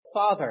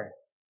Father,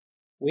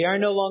 we are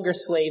no longer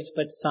slaves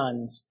but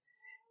sons,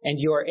 and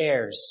your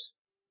heirs.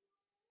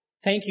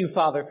 Thank you,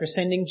 Father, for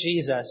sending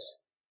Jesus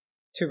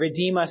to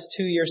redeem us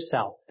to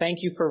yourself. Thank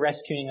you for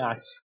rescuing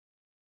us.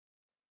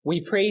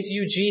 We praise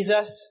you,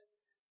 Jesus,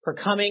 for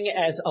coming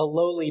as a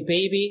lowly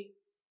baby,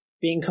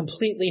 being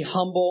completely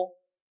humble,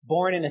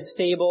 born in a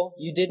stable.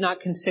 You did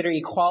not consider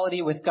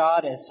equality with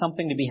God as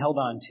something to be held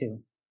on to.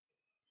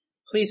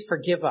 Please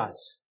forgive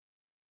us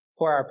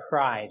for our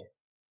pride.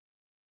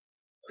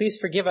 Please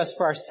forgive us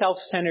for our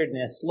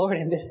self-centeredness. Lord,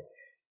 in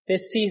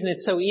this season,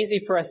 it's so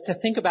easy for us to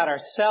think about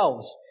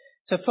ourselves,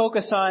 to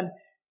focus on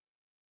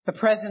the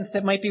presents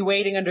that might be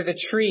waiting under the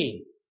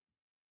tree,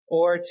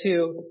 or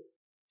to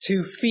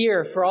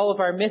fear for all of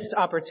our missed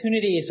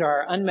opportunities or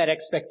our unmet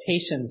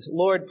expectations.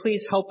 Lord,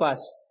 please help us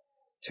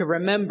to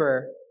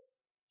remember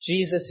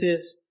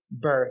Jesus'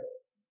 birth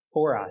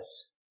for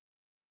us.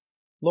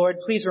 Lord,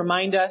 please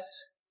remind us,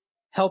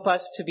 help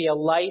us to be a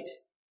light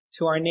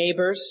to our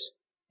neighbors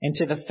and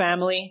to the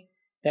family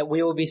that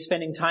we will be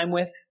spending time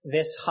with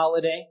this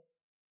holiday.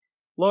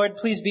 Lord,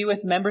 please be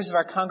with members of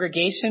our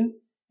congregation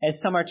as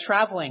some are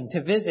traveling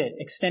to visit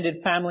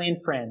extended family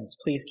and friends.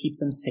 Please keep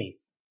them safe.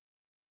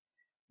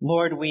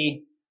 Lord,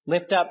 we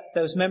lift up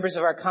those members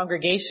of our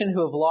congregation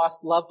who have lost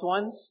loved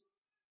ones.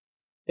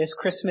 This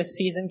Christmas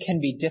season can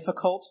be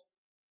difficult.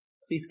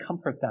 Please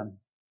comfort them.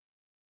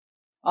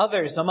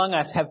 Others among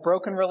us have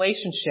broken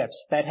relationships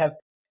that have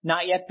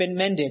not yet been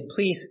mended.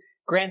 Please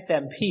grant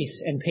them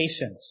peace and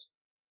patience.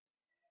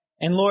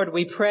 And Lord,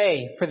 we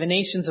pray for the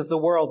nations of the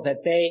world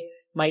that they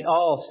might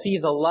all see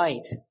the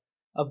light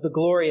of the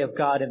glory of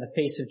God in the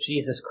face of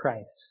Jesus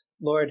Christ.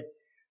 Lord,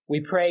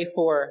 we pray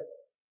for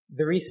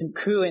the recent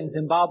coup in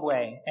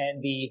Zimbabwe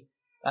and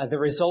the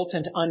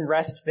resultant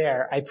unrest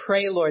there. I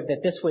pray, Lord,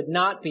 that this would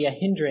not be a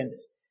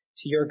hindrance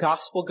to your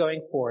gospel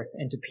going forth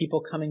and to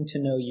people coming to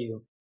know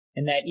you,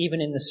 and that even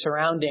in the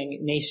surrounding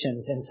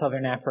nations in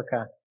southern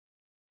Africa,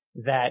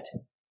 that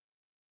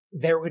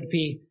there would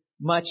be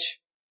much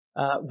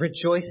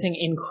rejoicing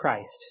in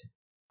Christ,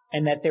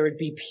 and that there would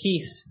be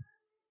peace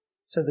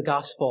so the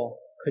gospel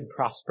could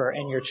prosper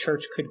and your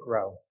church could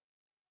grow.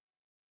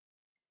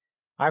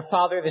 Our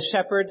Father, the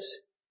shepherds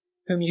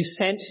whom you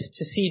sent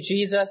to see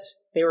Jesus,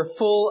 they were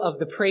full of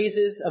the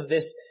praises of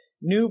this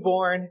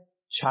newborn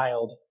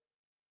child.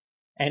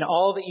 And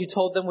all that you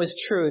told them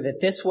was true, that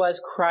this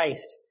was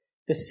Christ,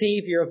 the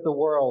Savior of the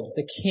world,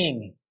 the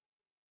King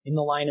in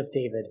the line of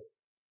David.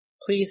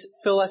 Please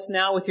fill us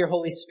now with your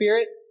Holy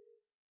Spirit.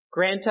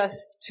 Grant us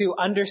to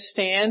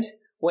understand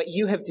what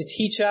you have to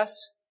teach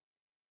us,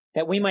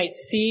 that we might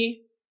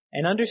see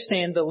and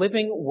understand the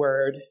living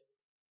word,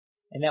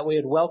 and that we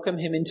would welcome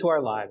him into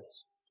our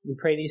lives. We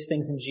pray these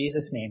things in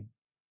Jesus' name.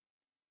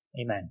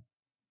 Amen.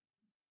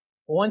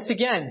 Once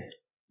again,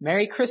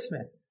 Merry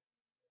Christmas.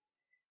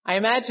 I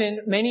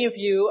imagine many of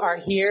you are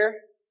here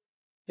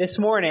this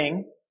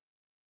morning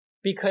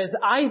because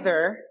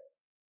either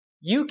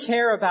you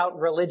care about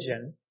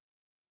religion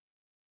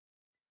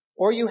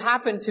or you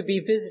happen to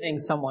be visiting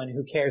someone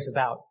who cares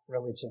about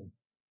religion.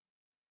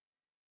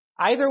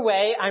 Either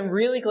way, I'm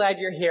really glad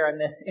you're here on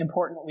this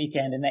important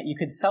weekend and that you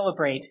could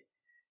celebrate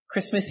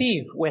Christmas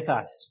Eve with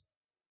us.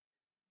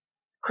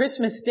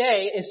 Christmas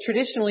Day is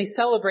traditionally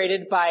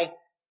celebrated by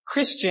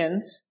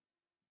Christians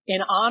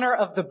in honor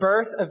of the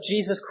birth of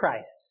Jesus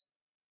Christ.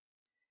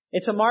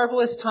 It's a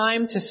marvelous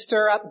time to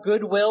stir up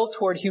goodwill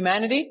toward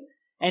humanity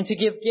and to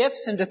give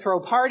gifts and to throw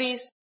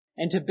parties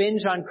and to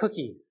binge on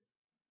cookies.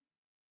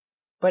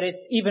 But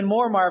it's even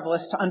more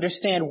marvelous to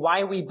understand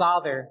why we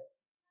bother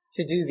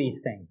to do these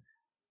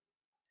things.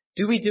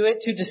 Do we do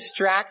it to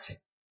distract?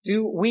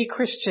 Do we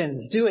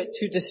Christians do it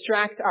to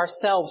distract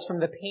ourselves from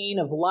the pain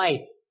of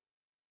life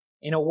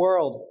in a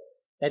world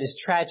that is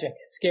tragic,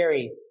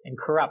 scary, and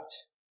corrupt?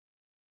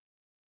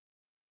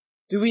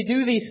 Do we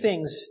do these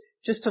things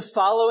just to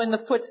follow in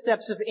the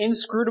footsteps of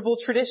inscrutable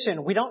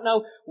tradition? We don't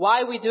know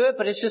why we do it,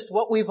 but it's just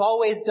what we've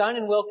always done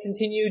and will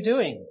continue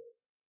doing.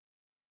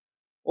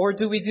 Or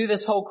do we do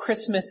this whole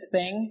Christmas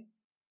thing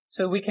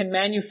so we can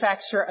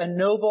manufacture a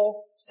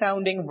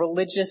noble-sounding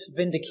religious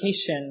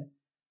vindication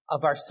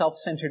of our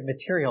self-centered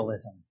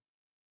materialism?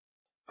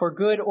 For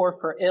good or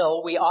for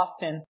ill, we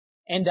often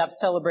end up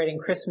celebrating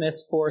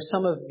Christmas for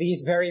some of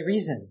these very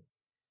reasons.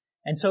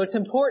 And so it's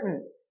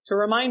important to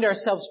remind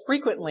ourselves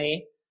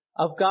frequently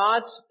of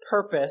God's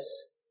purpose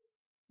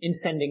in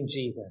sending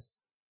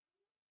Jesus.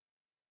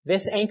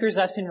 This anchors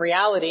us in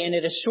reality, and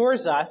it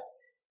assures us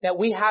that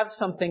we have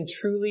something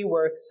truly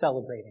worth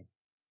celebrating.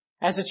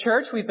 As a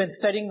church, we've been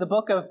studying the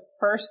book of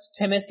 1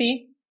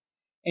 Timothy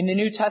in the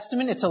New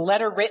Testament. It's a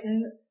letter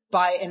written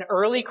by an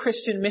early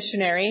Christian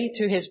missionary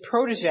to his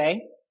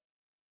protege.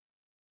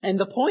 And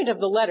the point of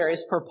the letter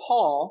is for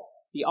Paul,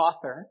 the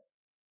author,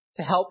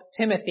 to help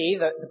Timothy,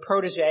 the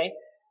protege,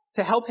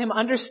 to help him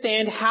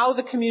understand how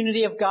the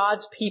community of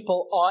God's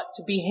people ought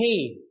to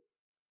behave.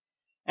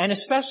 And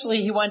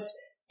especially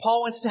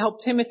Paul wants to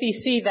help Timothy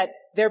see that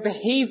their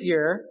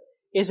behavior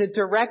is a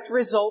direct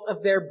result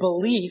of their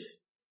belief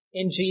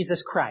in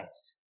Jesus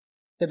Christ.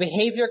 The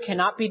behavior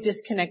cannot be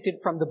disconnected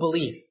from the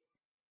belief.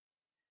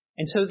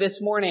 And so this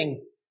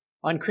morning,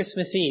 on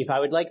Christmas Eve, I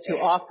would like to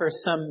offer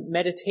some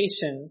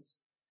meditations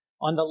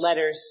on the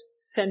letter's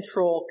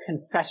central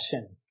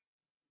confession.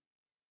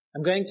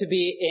 I'm going to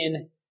be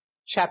in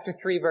chapter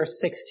 3, verse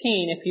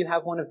 16. If you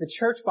have one of the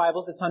church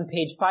Bibles, it's on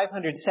page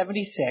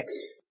 576.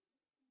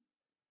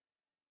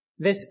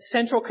 This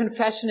central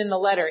confession in the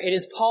letter, it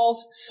is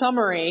Paul's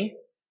summary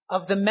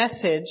of the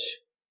message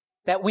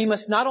that we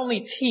must not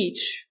only teach,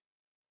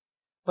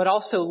 but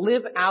also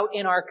live out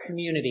in our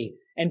community.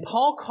 And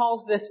Paul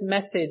calls this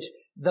message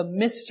the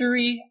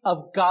mystery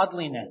of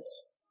godliness.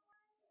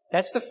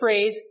 That's the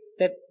phrase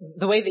that,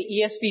 the way the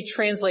ESV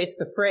translates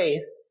the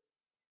phrase,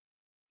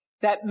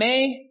 that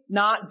may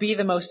not be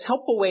the most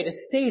helpful way to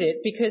state it,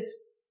 because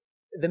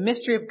the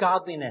mystery of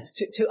godliness,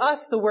 to us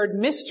the word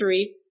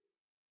mystery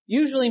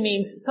usually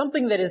means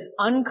something that is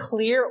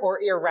unclear or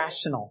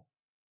irrational.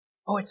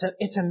 Oh,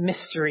 it's a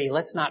mystery.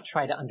 Let's not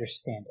try to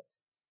understand it.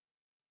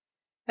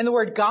 And the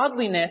word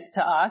godliness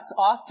to us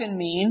often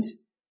means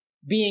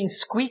being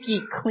squeaky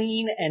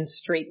clean and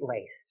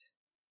straight-laced.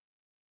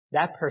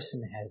 That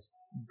person has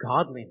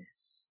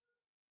godliness.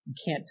 You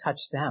can't touch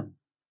them.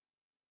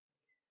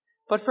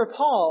 But for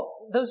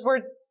Paul, those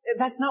words,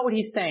 that's not what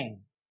he's saying.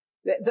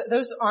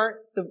 Those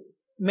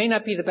may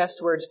not be the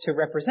best words to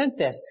represent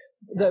this.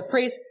 The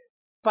phrase,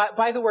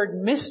 by the word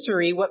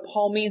mystery, what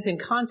Paul means in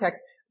context,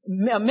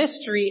 a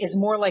mystery is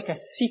more like a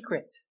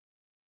secret,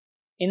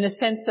 in the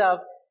sense of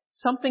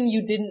something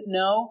you didn't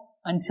know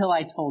until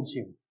I told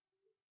you.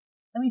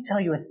 Let me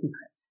tell you a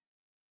secret.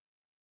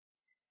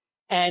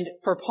 And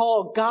for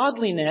Paul,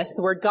 godliness,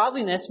 the word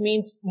godliness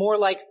means more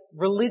like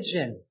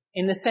religion,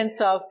 in the sense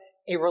of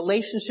a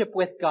relationship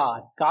with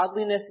God.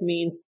 Godliness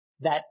means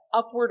that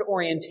upward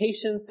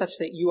orientation such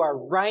that you are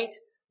right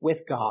with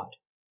God.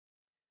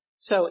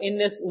 So in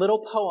this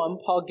little poem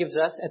Paul gives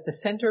us at the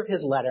center of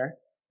his letter,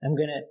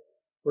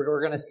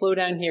 we're going to slow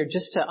down here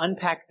just to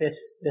unpack this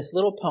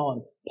little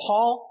poem.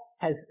 Paul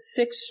has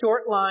 6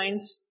 short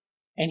lines,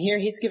 and here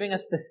he's giving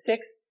us the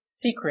 6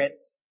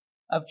 secrets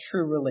of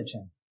true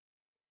religion.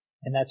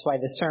 And that's why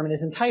this sermon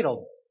is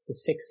entitled, The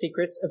 6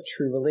 Secrets of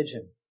True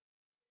Religion.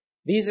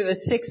 These are the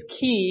 6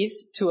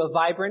 keys to a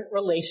vibrant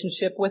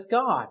relationship with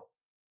God.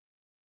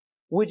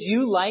 Would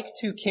you like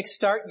to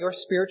kickstart your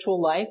spiritual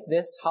life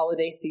this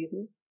holiday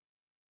season?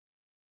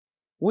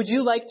 Would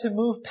you like to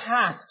move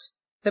past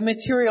the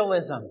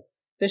materialism,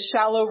 the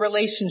shallow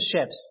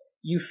relationships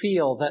you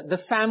feel, the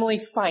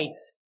family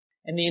fights,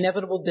 and the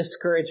inevitable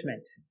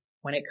discouragement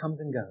when it comes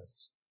and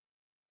goes?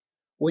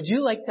 Would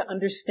you like to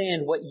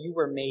understand what you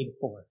were made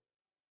for?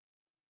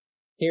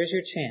 Here's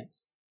your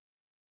chance.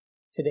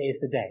 Today's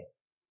the day.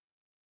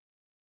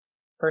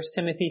 1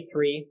 Timothy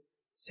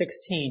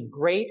 3:16.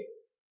 Great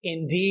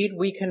indeed,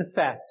 we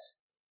confess,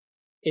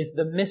 is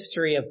the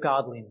mystery of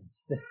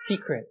godliness, the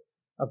secret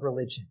of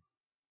religion.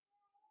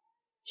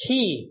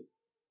 He's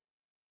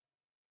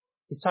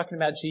talking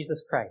about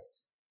Jesus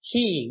Christ.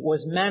 He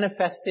was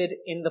manifested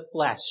in the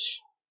flesh,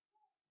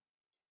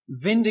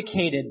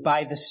 vindicated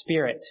by the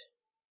Spirit,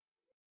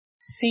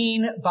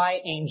 seen by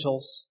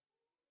angels,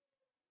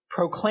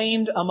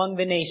 proclaimed among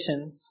the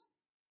nations,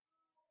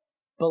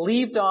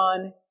 believed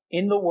on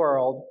in the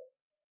world,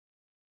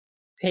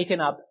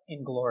 taken up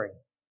in glory.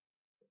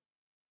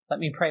 Let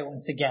me pray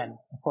once again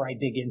before I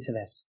dig into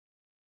this.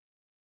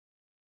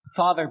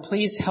 Father,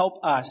 please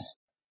help us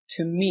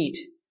to meet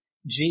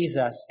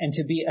Jesus and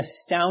to be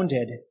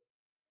astounded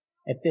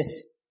at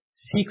this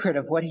secret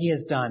of what he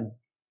has done.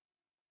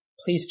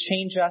 Please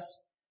change us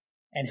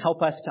and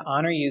help us to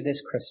honor you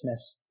this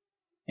Christmas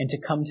and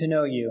to come to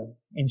know you.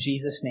 In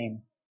Jesus'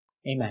 name,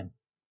 amen.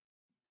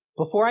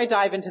 Before I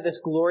dive into this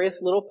glorious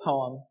little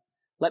poem,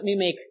 let me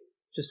make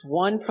just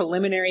one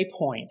preliminary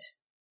point,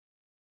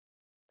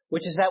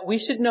 which is that we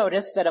should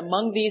notice that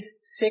among these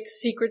 6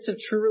 secrets of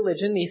true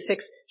religion, these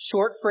 6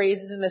 short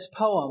phrases in this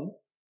poem,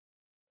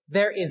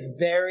 there is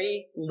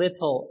very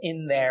little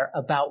in there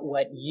about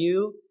what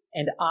you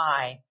and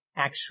I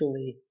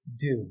actually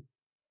do.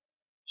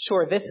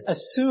 Sure, this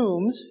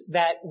assumes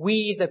that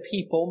we, the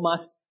people,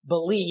 must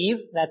believe.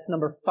 That's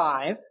number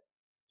 5.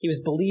 He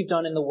was believed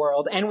on in the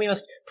world. And we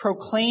must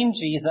proclaim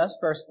Jesus,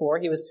 verse 4.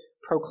 He was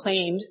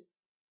proclaimed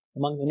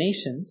among the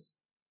nations.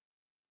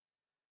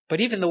 But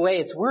even the way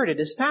it's worded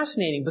is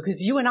fascinating, because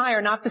you and I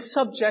are not the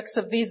subjects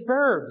of these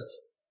verbs.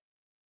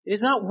 It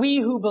is not we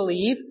who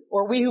believe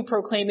or we who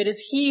proclaim. It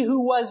is he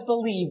who was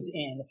believed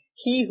in,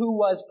 he who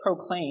was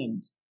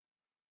proclaimed.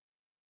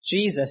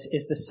 Jesus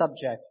is the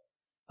subject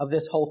of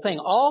this whole thing.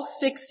 All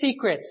 6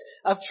 secrets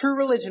of true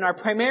religion are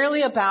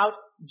primarily about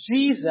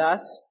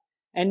Jesus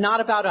and not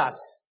about us.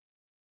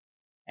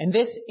 And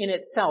this in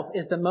itself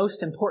is the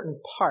most important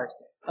part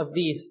of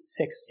these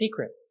 6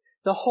 secrets.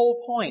 The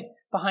whole point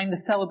behind the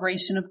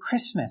celebration of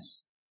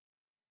Christmas.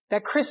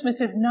 That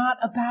Christmas is not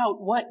about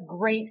what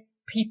great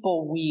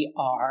people we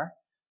are,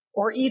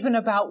 or even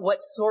about what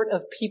sort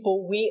of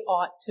people we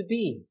ought to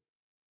be.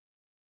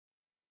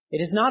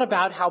 It is not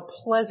about how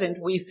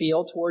pleasant we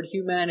feel toward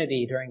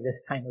humanity during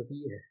this time of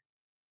year.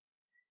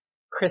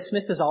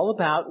 Christmas is all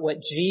about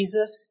what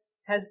Jesus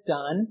has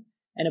done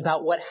and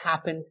about what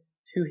happened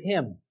to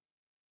Him.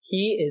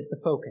 He is the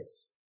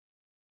focus.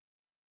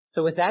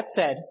 So with that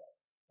said,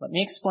 let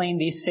me explain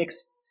these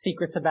 6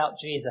 secrets about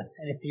Jesus.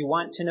 And if you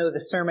want to know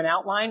the sermon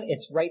outline,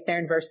 it's right there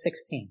in verse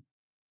 16.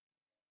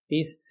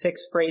 These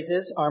 6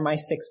 phrases are my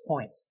 6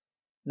 points.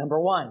 Number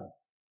 1,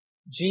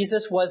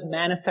 Jesus was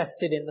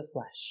manifested in the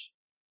flesh.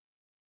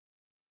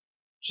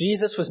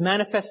 Jesus was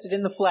manifested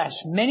in the flesh.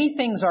 Many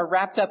things are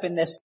wrapped up in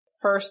this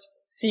first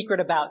secret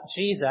about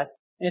Jesus.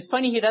 And it's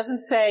funny, he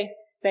doesn't say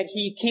that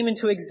he came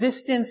into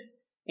existence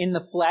in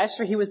the flesh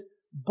or he was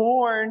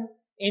born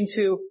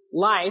into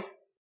life.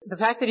 The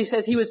fact that he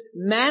says he was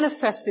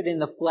manifested in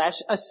the flesh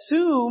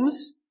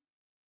assumes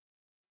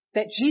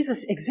that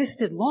Jesus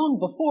existed long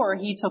before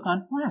he took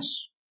on flesh.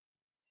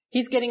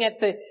 He's getting at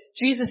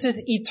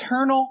Jesus'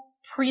 eternal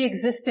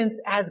pre-existence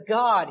as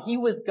God. He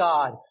was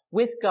God,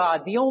 with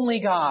God, the only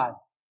God,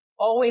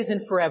 always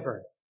and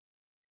forever.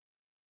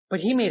 But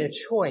he made a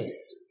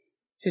choice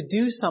to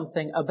do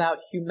something about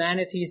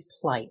humanity's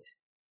plight.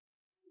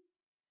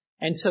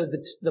 And so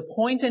the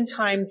point in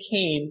time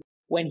came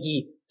when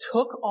he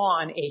took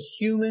on a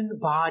human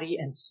body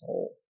and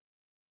soul.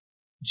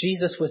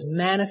 Jesus was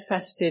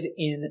manifested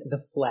in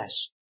the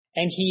flesh.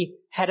 And he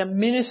had a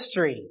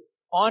ministry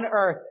on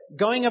earth,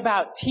 going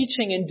about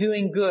teaching and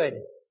doing good.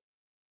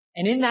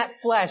 And in that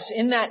flesh,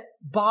 in that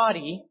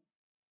body,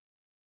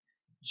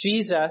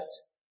 Jesus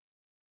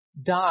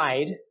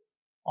died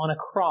on a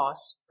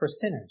cross for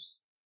sinners.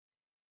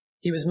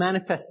 He was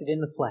manifested in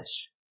the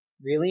flesh,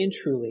 really and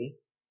truly,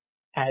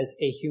 as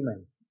a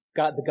human.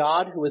 God, the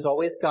God who was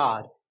always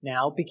God,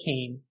 now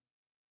became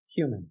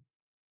human.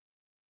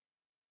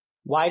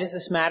 Why does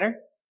this matter?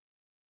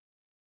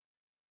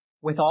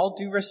 With all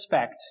due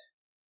respect,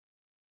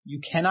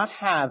 you cannot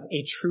have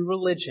a true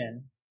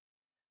religion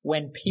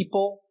when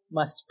people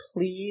must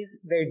please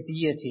their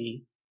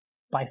deity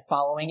by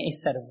following a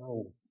set of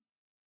rules.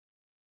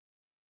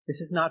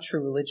 This is not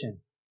true religion.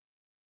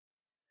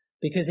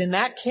 Because in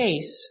that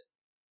case,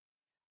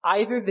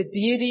 either the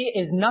deity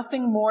is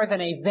nothing more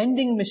than a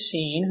vending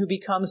machine who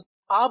becomes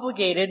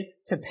obligated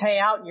to pay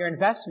out your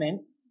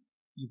investment.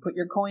 You put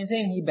your coins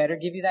in, he better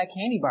give you that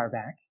candy bar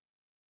back.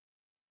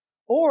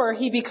 Or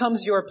he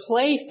becomes your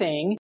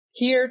plaything,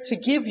 here to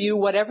give you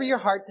whatever your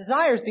heart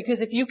desires,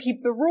 because if you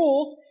keep the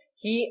rules,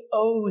 he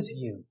owes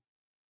you.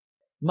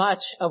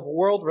 Much of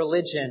world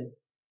religion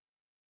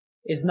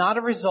is not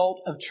a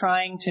result of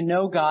trying to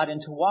know God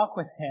and to walk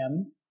with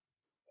Him,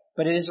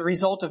 but it is a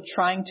result of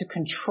trying to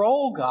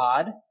control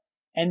God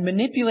and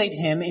manipulate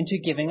Him into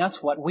giving us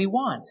what we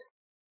want.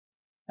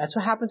 That's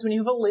what happens when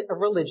you have a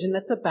religion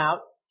that's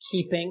about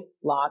keeping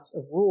lots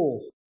of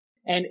rules.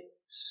 And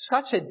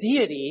such a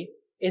deity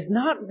is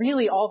not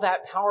really all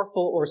that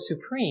powerful or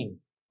supreme.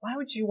 Why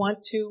would you want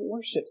to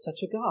worship such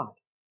a God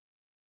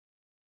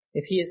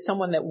if he is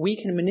someone that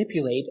we can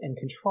manipulate and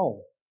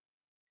control?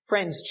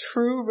 Friends,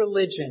 true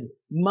religion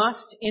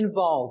must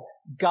involve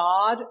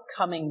God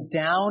coming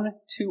down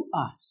to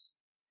us.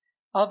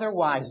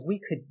 Otherwise, we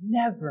could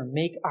never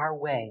make our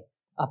way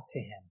up to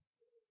Him.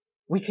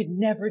 We could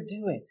never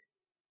do it.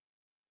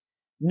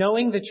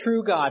 Knowing the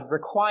true God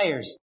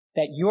requires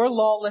that your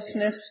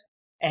lawlessness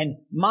and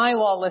my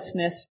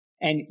lawlessness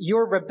and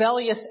your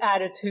rebellious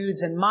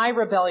attitudes and my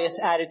rebellious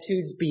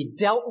attitudes be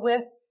dealt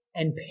with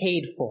and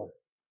paid for.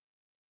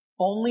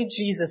 Only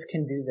Jesus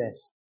can do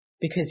this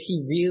because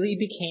He really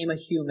became a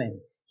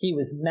human. He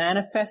was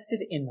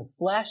manifested in the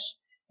flesh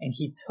and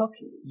He took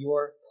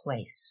your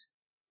place.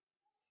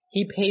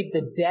 He paid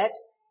the debt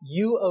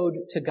you owed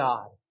to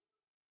God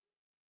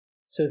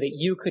so that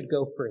you could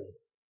go free.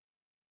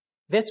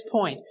 This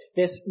point,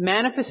 this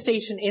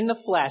manifestation in the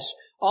flesh,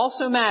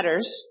 also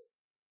matters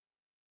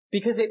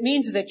because it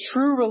means that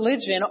true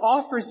religion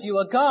offers you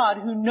a God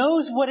who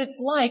knows what it's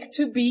like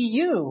to be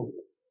you.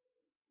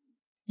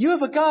 You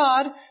have a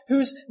God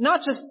who's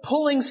not just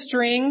pulling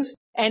strings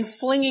and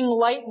flinging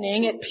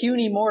lightning at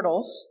puny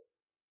mortals,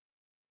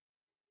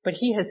 but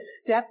He has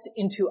stepped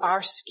into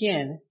our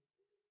skin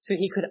so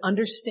He could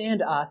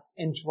understand us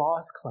and draw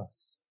us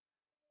close.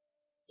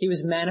 He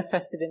was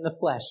manifested in the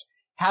flesh.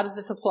 How does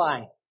this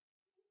apply?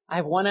 I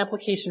have one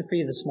application for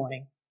you this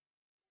morning.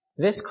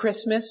 This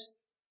Christmas,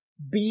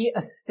 be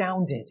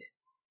astounded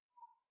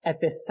at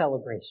this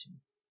celebration.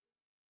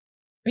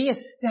 Be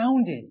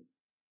astounded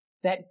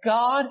that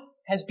God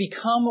has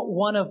become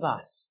one of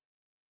us.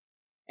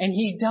 And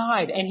He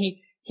died, and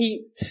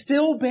He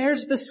still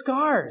bears the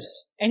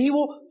scars, and He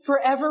will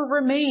forever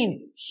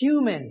remain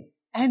human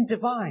and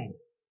divine.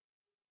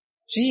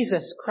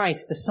 Jesus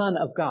Christ, the Son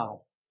of God.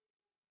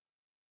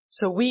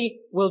 So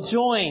we will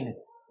join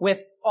with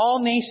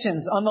all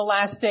nations on the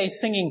last day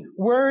singing,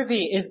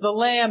 "Worthy is the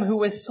Lamb who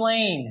was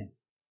slain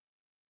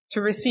to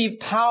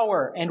receive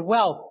power and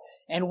wealth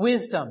and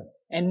wisdom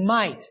and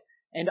might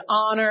and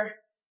honor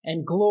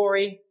and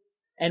glory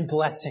and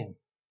blessing."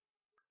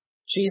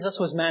 Jesus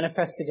was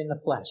manifested in the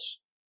flesh.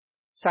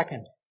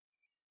 Second,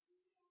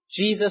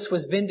 Jesus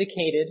was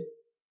vindicated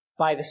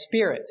by the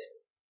Spirit.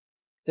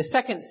 The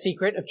second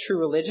secret of true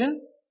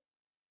religion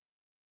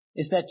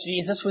is that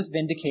Jesus was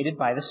vindicated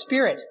by the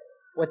Spirit.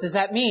 What does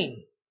that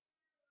mean?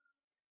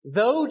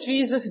 though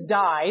Jesus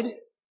died,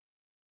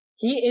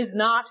 he is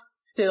not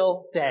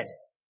still dead.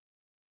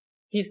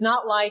 He's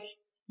not like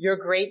your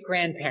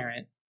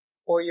great-grandparent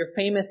or your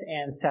famous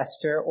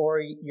ancestor or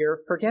your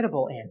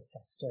forgettable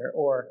ancestor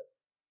or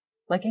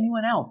like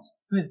anyone else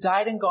who's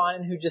died and gone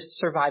and who just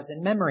survives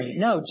in memory.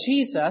 No,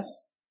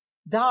 Jesus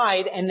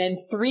died, and then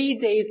 3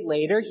 days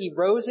later he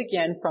rose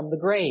again from the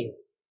grave.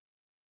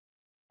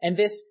 And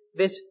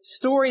this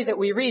story that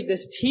we read,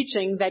 this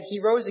teaching that he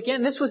rose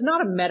again, this was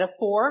not a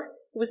metaphor.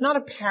 It was not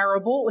a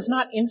parable. It was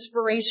not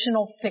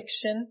inspirational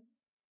fiction.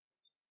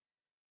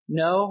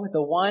 No,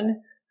 the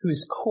one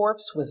whose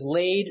corpse was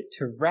laid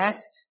to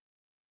rest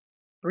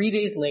 3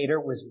 days later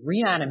was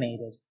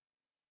reanimated,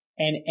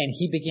 and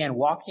he began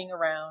walking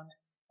around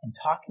and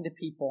talking to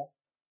people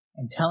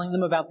and telling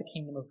them about the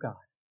kingdom of God.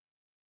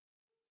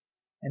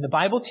 And the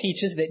Bible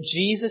teaches that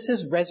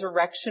Jesus'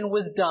 resurrection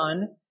was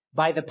done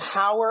by the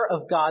power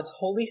of God's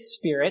Holy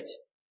Spirit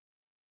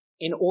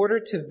in order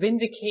to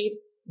vindicate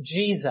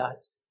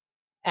Jesus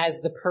as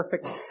the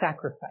perfect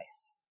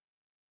sacrifice,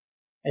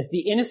 as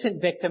the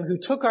innocent victim who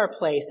took our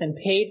place and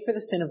paid for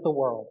the sin of the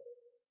world.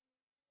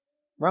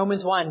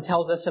 Romans 1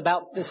 tells us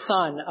about the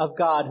Son of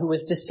God who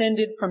was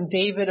descended from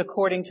David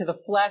according to the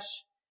flesh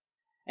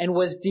and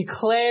was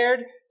declared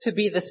to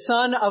be the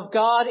Son of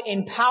God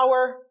in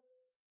power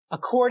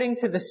according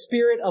to the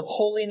Spirit of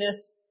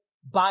holiness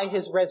by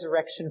his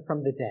resurrection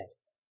from the dead.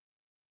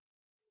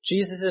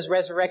 Jesus'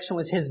 resurrection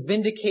was his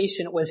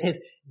vindication. It was his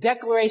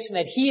declaration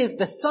that he is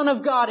the Son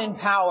of God in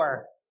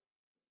power.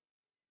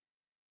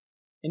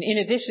 And in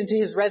addition to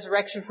his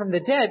resurrection from the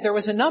dead, there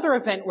was another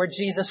event where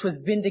Jesus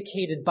was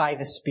vindicated by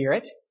the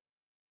Spirit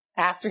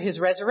after his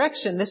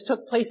resurrection. This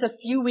took place a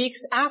few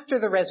weeks after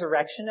the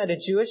resurrection at a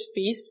Jewish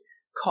feast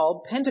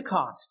called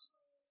Pentecost,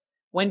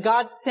 when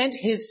God sent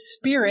his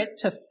Spirit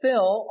to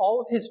fill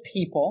all of his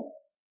people,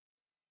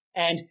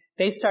 and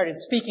they started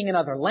speaking in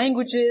other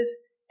languages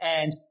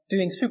and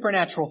doing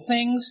supernatural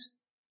things.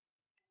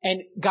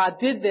 And God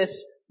did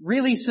this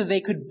really so they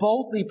could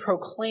boldly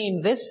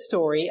proclaim this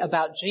story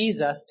about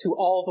Jesus to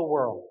all the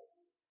world.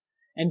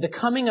 And the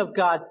coming of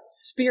God's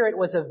Spirit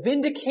was a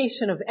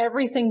vindication of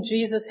everything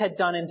Jesus had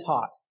done and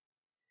taught.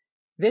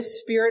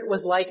 This Spirit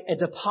was like a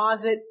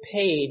deposit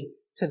paid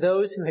to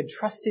those who had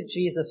trusted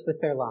Jesus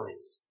with their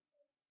lives.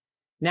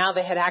 Now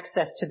they had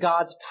access to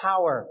God's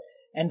power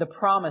and the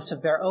promise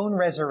of their own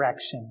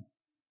resurrection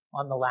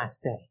on the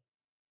last day.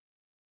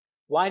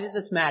 Why does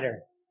this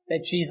matter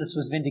that Jesus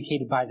was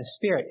vindicated by the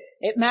Spirit?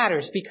 It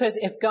matters because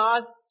if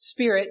God's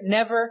Spirit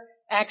never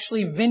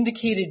actually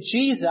vindicated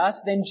Jesus,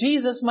 then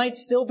Jesus might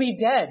still be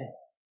dead.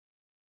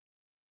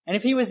 And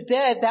if he was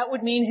dead, that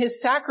would mean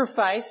his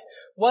sacrifice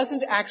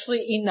wasn't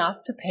actually enough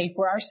to pay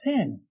for our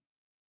sin.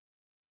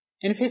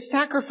 And if his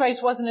sacrifice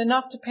wasn't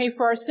enough to pay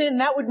for our sin,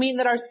 that would mean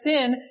that our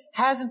sin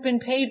hasn't been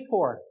paid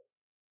for.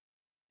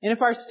 And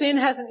if our sin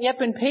hasn't yet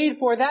been paid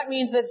for, that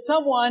means that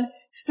someone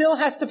still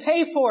has to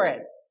pay for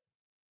it.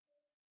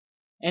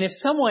 And if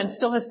someone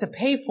still has to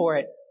pay for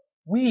it,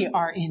 we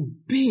are in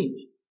big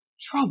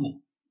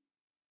trouble.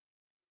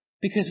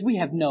 Because we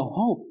have no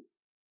hope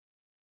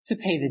to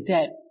pay the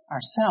debt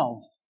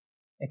ourselves,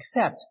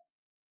 except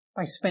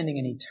by spending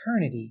an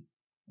eternity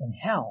in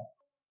hell.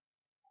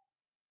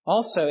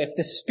 Also, if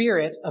the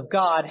Spirit of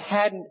God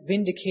hadn't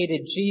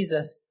vindicated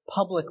Jesus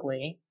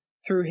publicly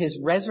through his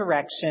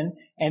resurrection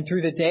and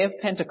through the day of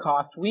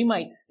Pentecost, we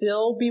might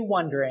still be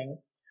wondering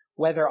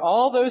whether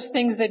all those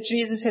things that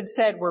Jesus had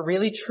said were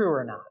really true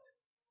or not.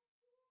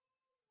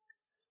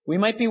 We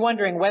might be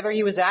wondering whether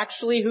he was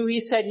actually who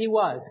he said he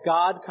was,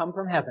 God come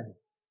from heaven,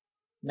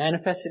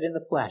 manifested in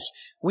the flesh.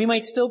 We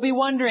might still be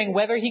wondering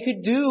whether he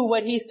could do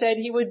what he said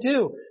he would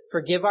do,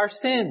 forgive our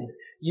sins,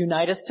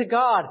 unite us to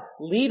God,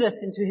 lead us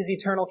into his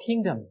eternal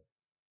kingdom.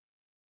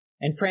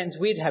 And friends,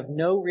 we'd have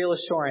no real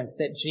assurance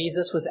that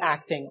Jesus was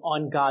acting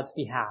on God's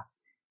behalf.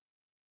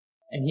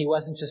 And he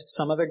wasn't just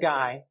some other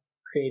guy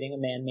creating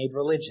a man-made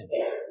religion.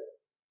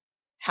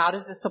 How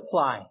does this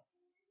apply?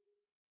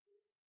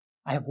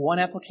 I have one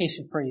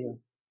application for you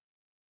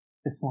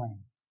this morning.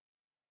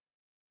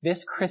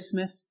 This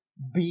Christmas,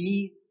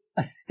 be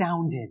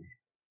astounded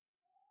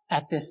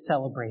at this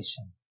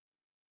celebration.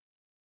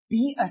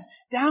 Be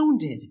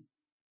astounded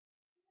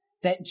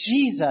that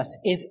Jesus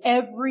is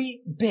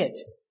every bit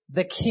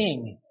the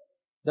King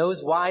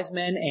those wise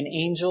men and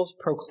angels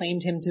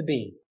proclaimed him to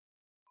be.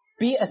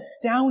 Be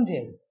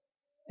astounded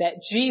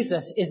that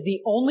Jesus is the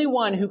only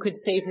one who could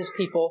save his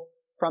people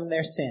from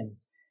their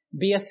sins.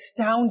 Be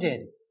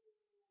astounded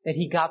that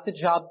he got the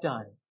job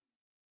done.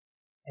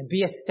 And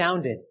be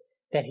astounded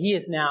that he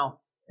is now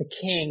the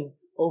King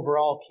over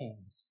all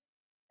kings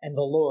and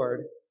the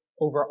Lord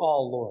over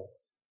all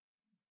lords.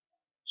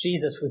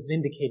 Jesus was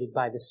vindicated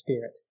by the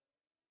Spirit.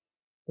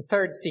 The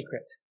third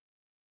secret.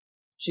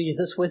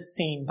 Jesus was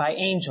seen by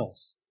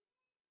angels.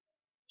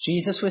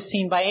 Jesus was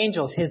seen by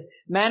angels. His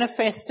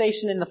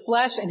manifestation in the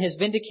flesh and his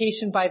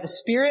vindication by the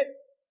Spirit,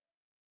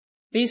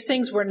 these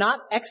things were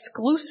not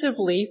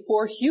exclusively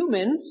for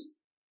humans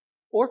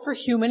or for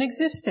human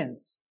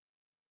existence.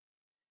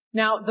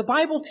 Now, the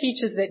Bible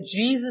teaches that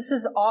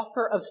Jesus'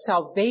 offer of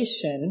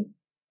salvation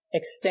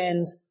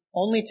extends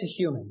only to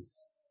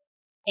humans.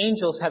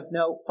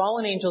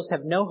 Fallen angels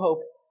have no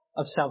hope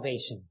of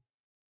salvation.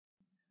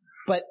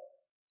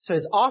 So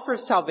his offer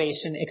of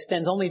salvation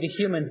extends only to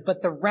humans,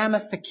 but the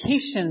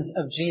ramifications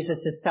of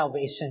Jesus'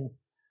 salvation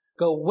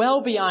go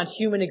well beyond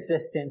human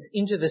existence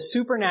into the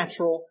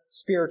supernatural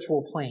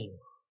spiritual plane.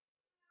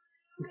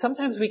 And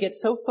sometimes we get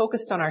so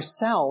focused on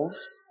ourselves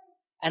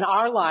and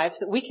our lives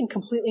that we can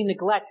completely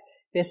neglect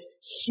this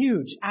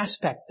huge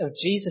aspect of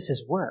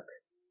Jesus' work.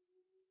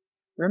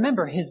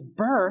 Remember, his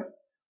birth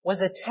was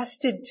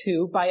attested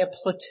to by a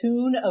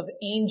platoon of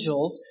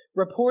angels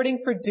reporting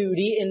for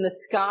duty in the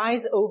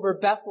skies over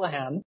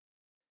Bethlehem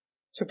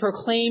to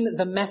proclaim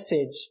the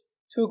message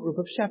to a group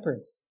of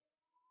shepherds.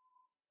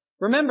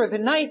 Remember, the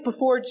night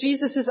before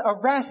Jesus'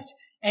 arrest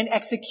and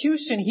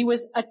execution, he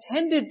was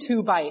attended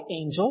to by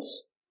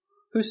angels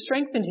who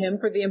strengthened him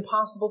for the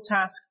impossible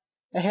task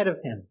ahead of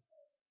him.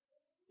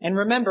 And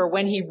remember,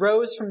 when he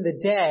rose from the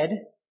dead,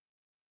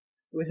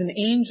 it was an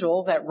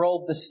angel that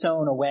rolled the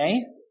stone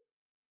away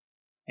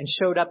and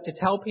showed up to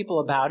tell people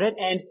about it.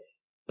 And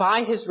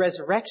by his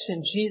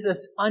resurrection,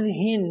 Jesus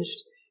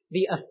unhinged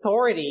the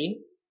authority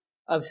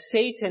of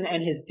Satan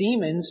and his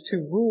demons to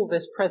rule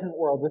this present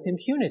world with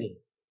impunity.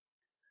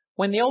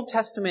 When the Old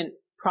Testament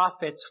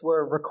prophets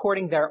were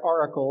recording their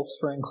oracles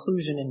for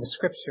inclusion in the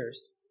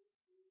scriptures,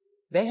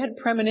 they had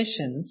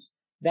premonitions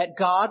that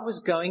God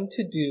was going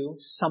to do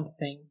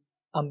something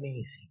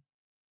amazing.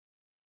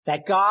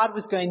 That God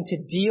was going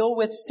to deal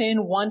with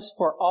sin once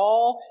for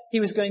all. He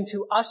was going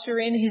to usher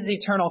in his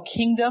eternal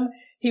kingdom.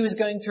 He was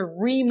going to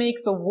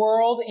remake the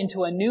world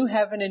into a new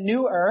heaven and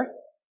new earth.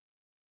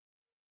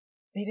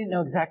 They didn't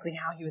know exactly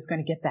how he was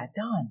going to get that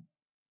done.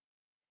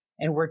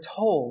 And we're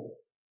told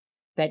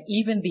that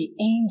even the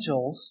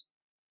angels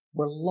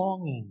were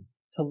longing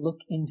to look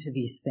into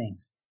these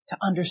things, to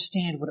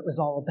understand what it was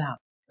all about.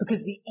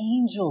 Because the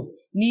angels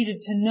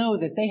needed to know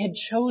that they had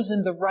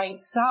chosen the right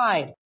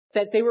side,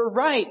 that they were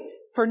right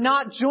for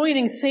not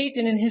joining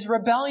Satan in his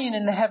rebellion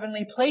in the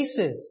heavenly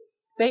places.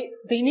 They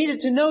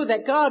needed to know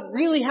that God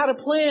really had a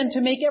plan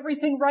to make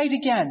everything right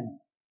again.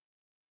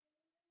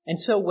 And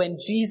so when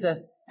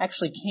Jesus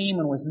actually came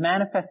and was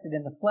manifested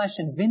in the flesh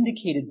and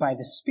vindicated by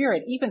the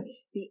Spirit, even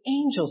the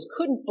angels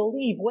couldn't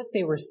believe what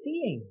they were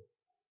seeing.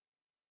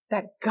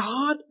 That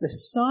God, the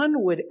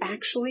Son, would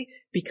actually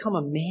become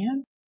a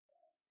man.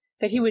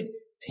 That he would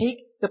take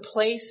the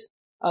place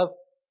of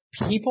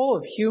people,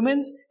 of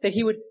humans, that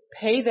he would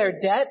pay their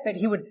debt, that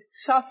he would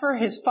suffer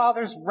his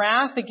Father's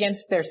wrath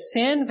against their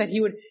sin, that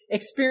he would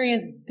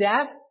experience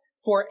death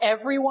for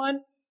everyone,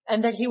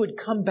 and that he would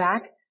come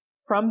back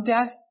from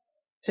death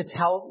to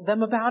tell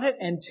them about it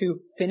and to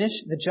finish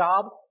the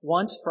job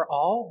once for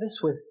all. This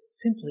was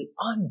simply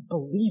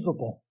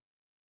unbelievable.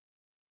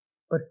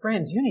 But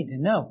friends, you need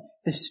to know,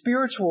 the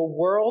spiritual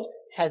world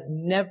has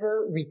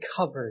never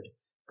recovered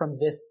from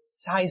this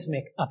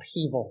seismic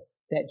upheaval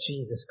that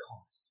Jesus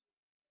caused.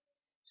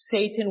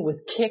 Satan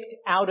was kicked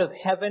out of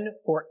heaven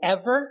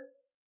forever.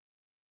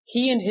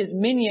 He and his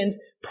minions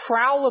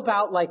prowl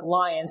about like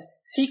lions,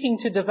 seeking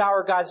to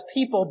devour God's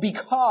people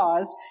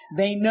because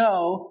they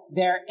know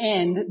their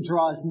end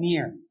draws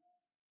near.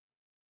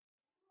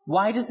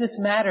 Why does this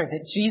matter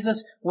that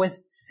Jesus was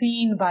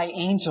seen by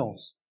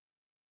angels?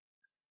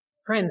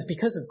 Friends,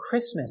 because of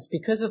Christmas,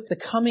 because of the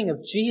coming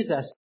of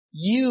Jesus,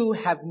 you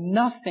have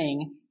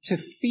nothing to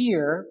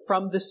fear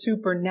from the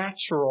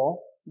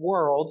supernatural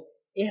world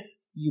if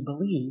you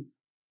believe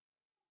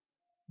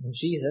in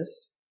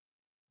Jesus.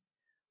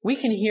 We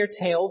can hear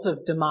tales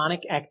of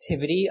demonic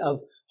activity, of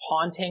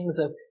hauntings,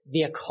 of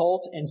the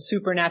occult and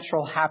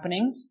supernatural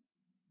happenings.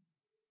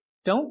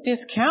 Don't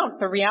discount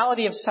the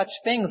reality of such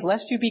things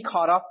lest you be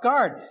caught off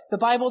guard. The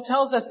Bible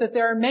tells us that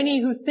there are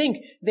many who think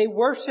they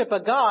worship a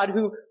God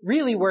who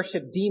really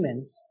worship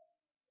demons.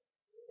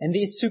 And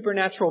these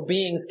supernatural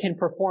beings can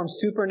perform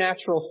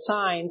supernatural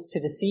signs to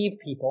deceive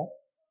people.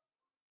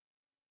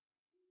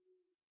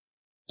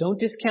 Don't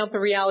discount the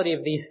reality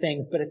of these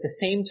things, but at the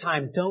same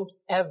time, don't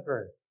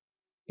ever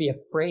be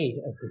afraid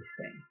of these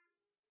things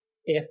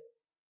if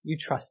you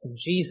trust in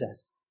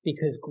Jesus,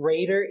 because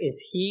greater is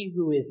he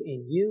who is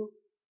in you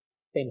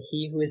than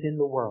he who is in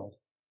the world.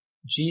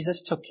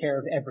 Jesus took care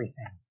of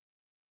everything.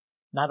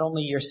 Not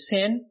only your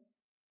sin,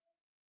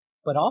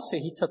 but also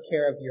he took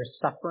care of your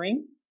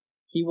suffering.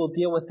 He will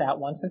deal with that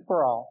once and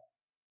for all.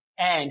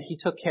 And he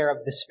took care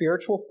of the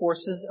spiritual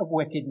forces of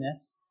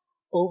wickedness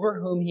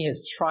over whom he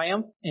has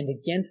triumphed and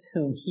against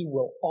whom he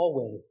will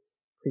always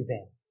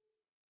prevail.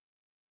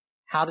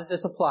 How does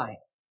this apply?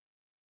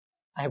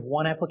 I have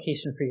one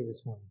application for you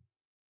this morning.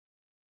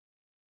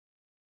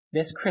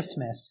 This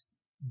Christmas,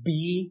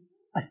 be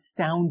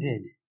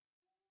astounded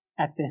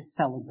at this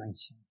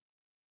celebration.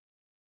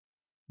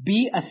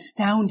 Be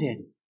astounded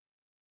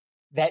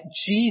that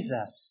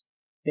Jesus,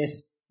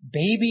 this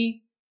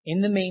baby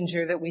in the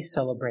manger that we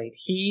celebrate,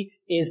 he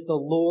is the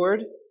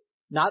Lord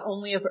not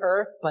only of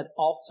earth, but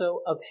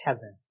also of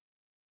heaven.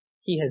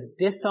 He has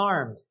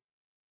disarmed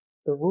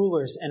the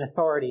rulers and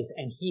authorities,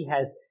 and he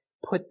has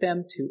put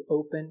them to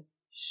open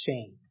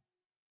shame.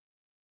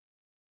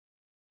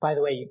 By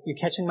the way, you're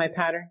catching my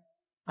pattern?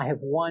 I have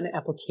one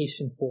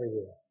application for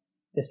you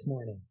this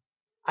morning.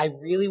 I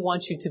really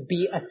want you to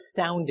be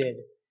astounded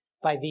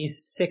by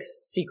these 6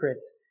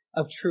 secrets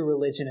of true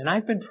religion. And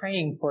I've been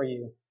praying for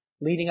you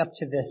leading up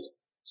to this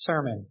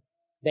sermon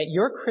that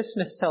your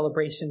Christmas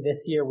celebration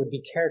this year would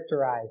be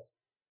characterized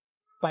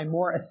by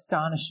more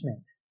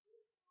astonishment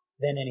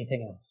than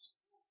anything else.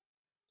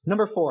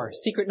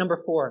 Secret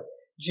number 4,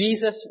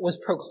 Jesus was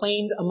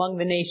proclaimed among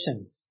the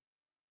nations.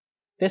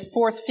 This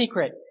 4th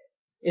secret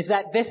is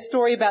that this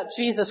story about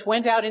Jesus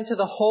went out into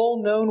the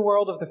whole known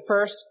world of the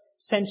first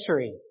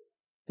century.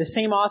 The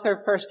same author of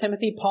 1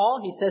 Timothy,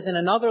 Paul, he says in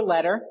another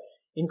letter,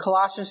 in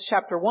Colossians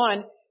chapter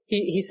 1,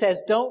 he says,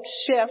 don't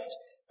shift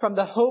from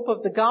the hope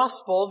of the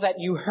gospel that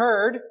you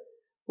heard,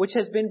 which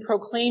has been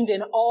proclaimed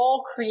in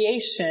all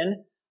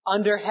creation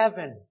under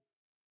heaven.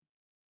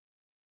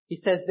 He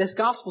says this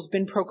gospel's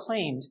been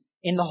proclaimed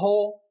in the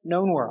whole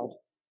known world.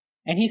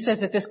 And he says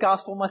that this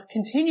gospel must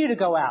continue to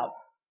go out.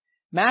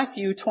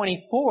 Matthew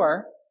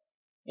 24,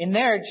 in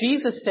there,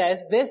 Jesus says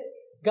this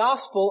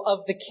gospel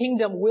of the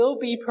kingdom will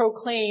be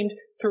proclaimed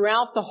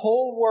throughout the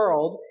whole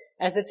world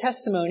as a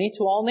testimony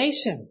to all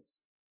nations.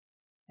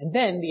 And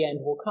then the end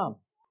will come.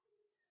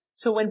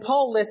 So when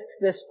Paul lists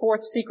this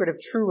 4th secret of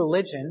true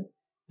religion,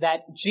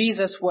 that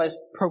Jesus was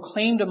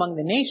proclaimed among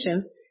the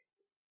nations,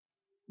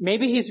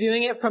 maybe he's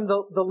viewing it from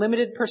the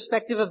limited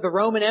perspective of the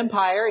Roman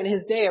Empire. In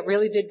his day, it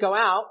really did go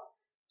out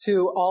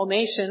to all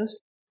nations.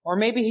 Or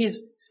maybe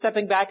he's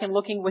stepping back and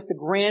looking with the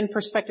grand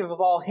perspective of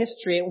all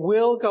history. It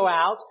will go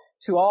out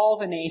to all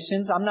the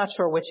nations. I'm not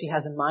sure which he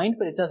has in mind,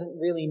 but it doesn't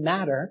really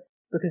matter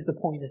because the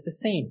point is the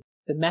same.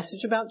 The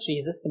message about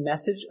Jesus, the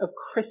message of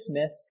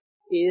Christmas,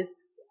 is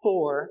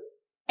for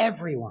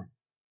everyone.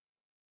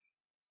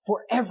 It's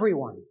for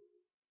everyone.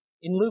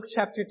 In Luke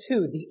chapter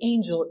 2, the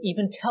angel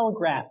even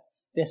telegraphed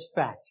this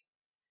fact.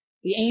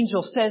 The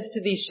angel says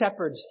to these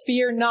shepherds,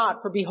 fear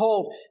not, for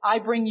behold, I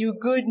bring you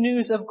good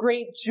news of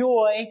great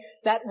joy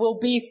that will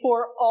be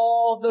for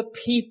all the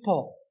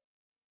people.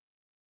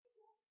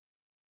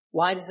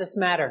 Why does this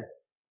matter?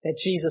 That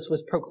Jesus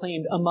was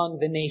proclaimed among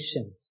the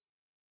nations.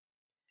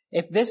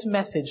 If this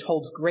message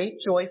holds great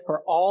joy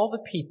for all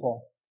the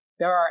people,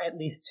 there are at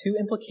least 2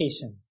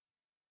 implications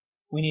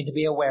we need to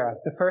be aware of.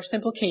 The first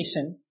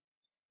implication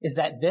is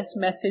that this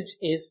message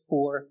is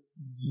for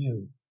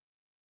you.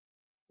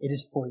 It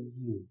is for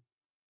you.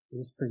 It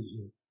is for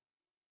you.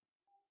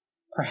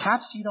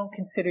 Perhaps you don't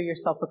consider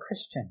yourself a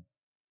Christian.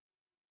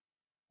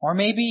 Or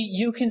maybe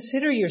you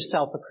consider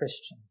yourself a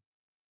Christian,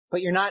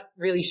 but you're not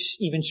really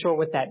even sure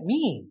what that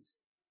means.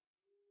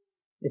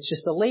 It's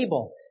just a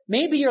label.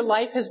 Maybe your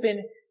life has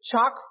been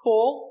chock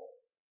full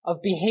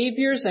of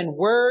behaviors and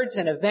words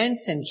and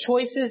events and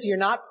choices you're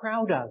not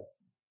proud of.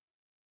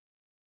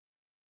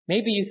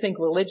 Maybe you think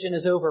religion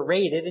is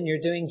overrated and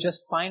you're doing just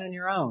fine on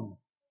your own.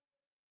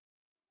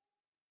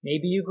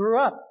 Maybe you grew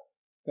up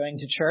going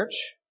to church,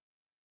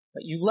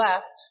 but you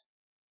left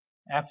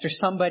after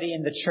somebody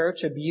in the church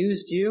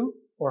abused you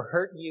or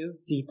hurt you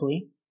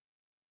deeply.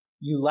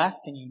 You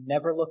left and you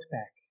never looked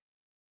back.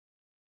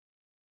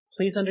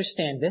 Please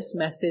understand, this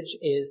message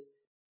is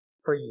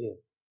for you.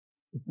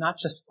 It's not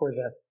just for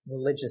the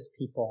religious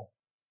people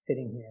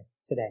sitting here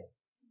today.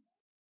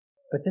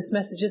 But this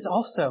message is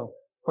also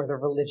for the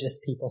religious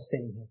people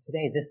sitting here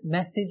today. This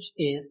message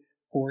is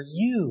for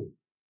you.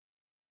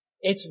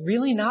 It's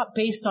really not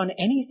based on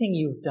anything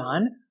you've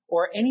done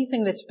or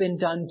anything that's been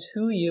done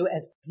to you,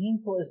 as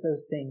painful as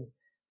those things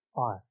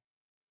are.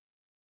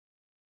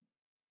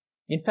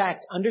 In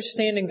fact,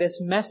 understanding this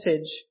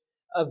message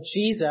of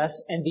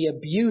Jesus and the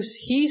abuse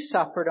he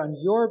suffered on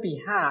your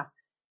behalf,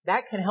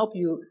 that can help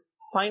you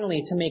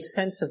finally to make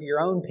sense of your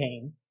own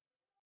pain.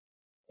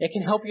 It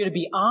can help you to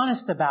be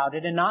honest about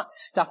it and not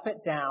stuff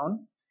it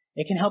down.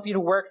 It can help you to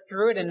work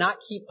through it and not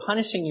keep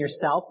punishing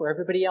yourself or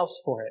everybody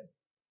else for it.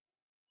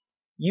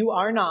 You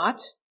are not,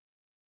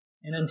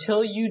 and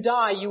until you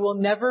die, you will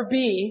never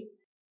be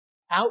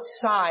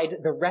outside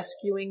the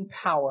rescuing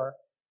power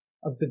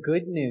of the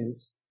good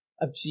news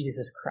of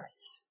Jesus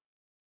Christ.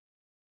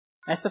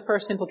 That's the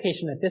first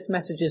implication, that this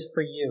message is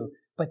for you.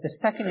 But the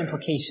second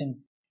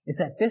implication is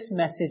that this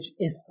message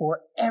is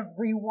for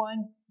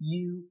everyone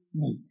you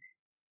meet.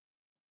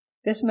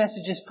 This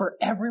message is for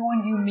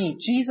everyone you meet.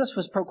 Jesus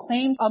was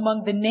proclaimed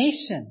among the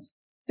nations.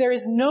 There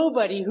is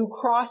nobody who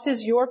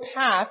crosses your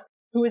path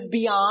who is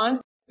beyond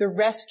the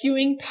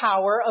rescuing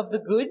power of the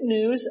good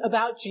news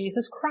about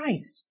Jesus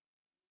Christ.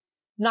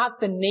 Not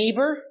the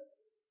neighbor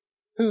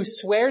who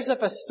swears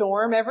up a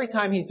storm every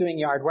time he's doing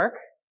yard work.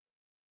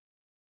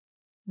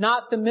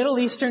 Not the Middle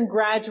Eastern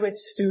graduate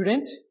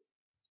student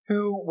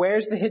who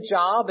wears the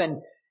hijab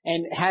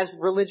and has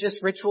religious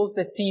rituals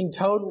that seem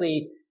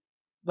totally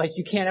like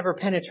you can't ever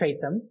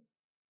penetrate them.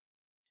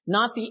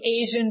 Not the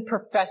Asian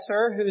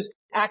professor whose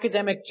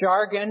academic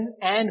jargon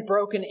and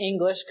broken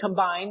English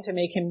combine to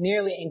make him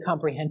nearly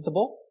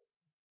incomprehensible.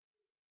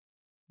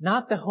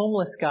 Not the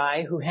homeless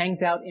guy who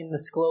hangs out in the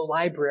SCLO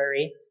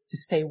library to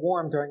stay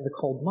warm during the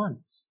cold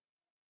months.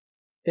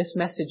 This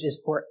message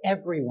is for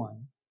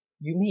everyone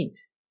you meet.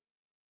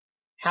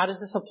 How does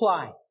this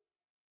apply?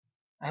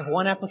 I have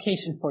one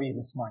application for you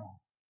this morning.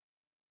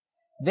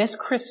 This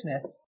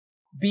Christmas,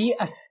 be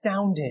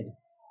astounded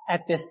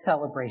at this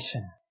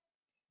celebration.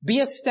 Be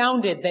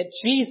astounded that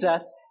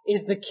Jesus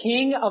is the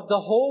King of the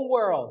whole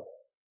world.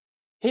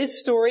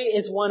 His story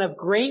is one of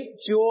great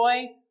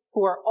joy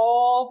for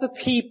all the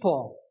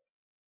people.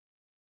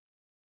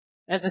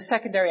 As a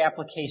secondary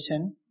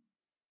application,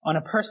 on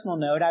a personal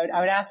note, I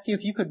would ask you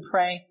if you could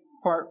pray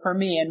for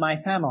me and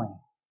my family.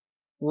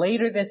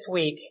 Later this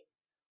week,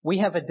 we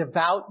have a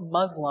devout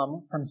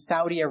Muslim from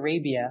Saudi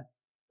Arabia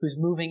who's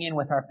moving in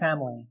with our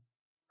family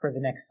for the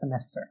next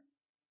semester.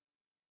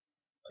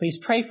 Please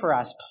pray for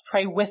us,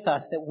 pray with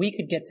us that we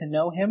could get to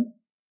know him,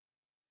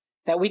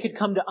 that we could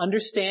come to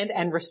understand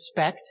and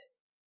respect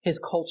his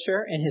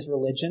culture and his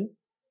religion.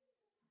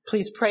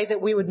 Please pray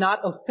that we would not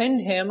offend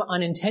him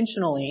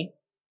unintentionally,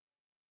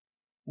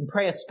 and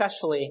pray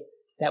especially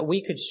that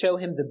we could show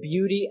him the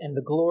beauty and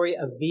the glory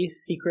of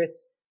these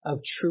secrets of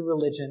true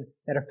religion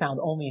that are found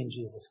only in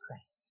Jesus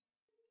Christ.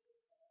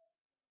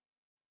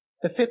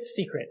 The fifth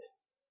secret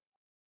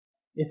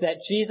is that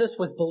Jesus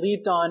was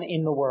believed on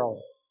in the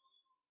world.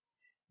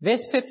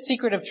 This fifth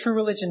secret of true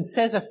religion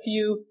says a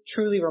few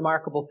truly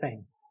remarkable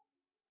things.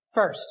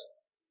 First,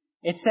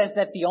 it says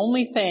that the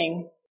only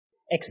thing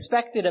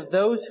expected of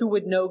those who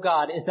would know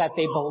God is that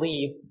they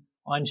believe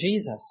on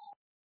Jesus.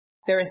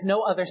 There is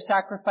no other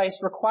sacrifice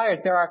required.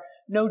 There are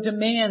no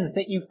demands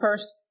that you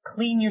first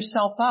clean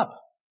yourself up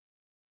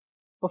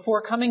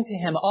before coming to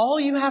him. All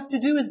you have to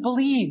do is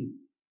believe,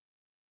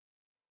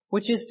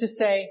 which is to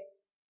say,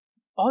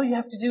 all you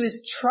have to do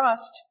is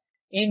trust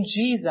in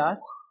Jesus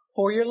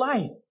for your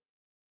life.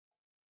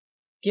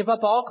 Give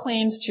up all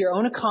claims to your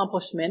own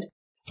accomplishment.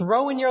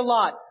 Throw in your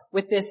lot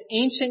with this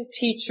ancient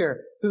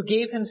teacher who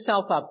gave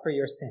himself up for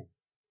your sins.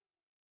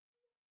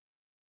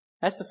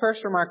 That's the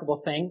first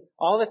remarkable thing.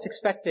 All that's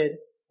expected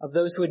of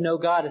those who would know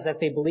God is that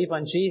they believe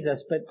on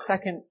Jesus. But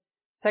second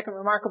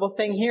remarkable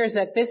thing here is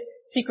that this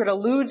secret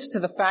alludes to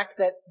the fact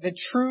that the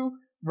true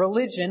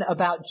religion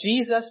about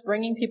Jesus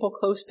bringing people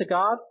close to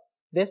God,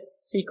 this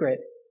secret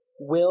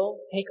will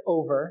take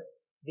over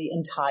the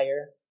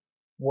entire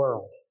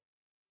world.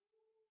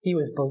 He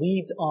was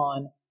believed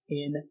on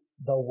in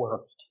the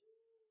world.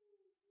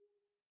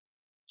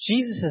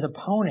 Jesus'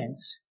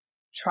 opponents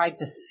tried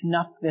to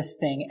snuff this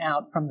thing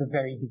out from the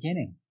very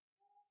beginning.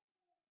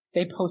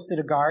 They posted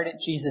a guard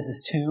at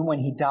Jesus' tomb when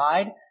he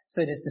died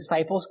so that his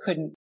disciples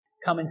couldn't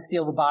come and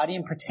steal the body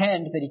and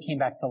pretend that he came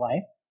back to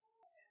life.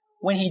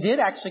 When he did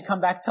actually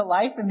come back to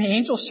life and the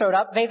angels showed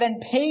up, they then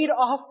paid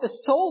off the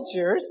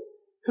soldiers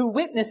who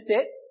witnessed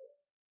it.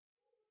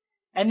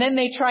 And then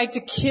they tried to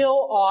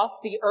kill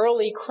off the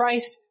early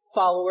Christ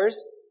followers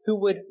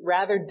who would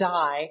rather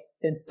die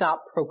than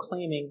stop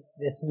proclaiming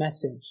this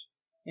message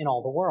in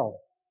all the world.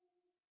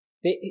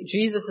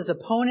 Jesus'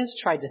 opponents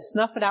tried to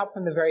snuff it out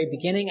from the very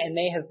beginning, and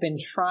they have been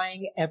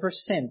trying ever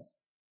since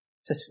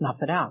to snuff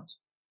it out.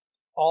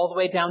 All the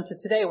way down to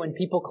today when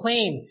people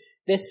claim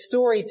this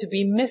story to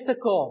be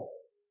mythical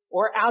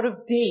or out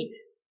of date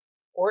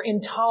or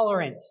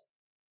intolerant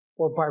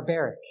or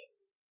barbaric.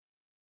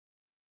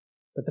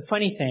 But the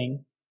funny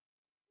thing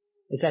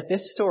is that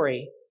this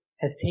story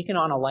has taken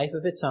on a life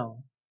of its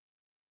own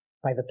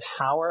by the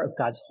power of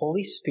God's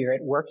Holy Spirit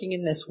working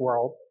in this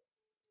world.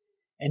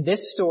 And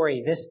this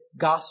story, this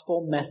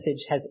gospel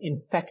message has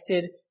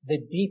infected the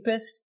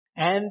deepest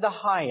and the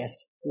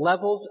highest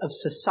levels of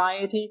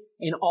society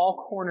in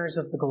all corners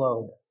of the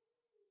globe.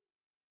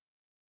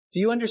 Do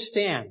you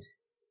understand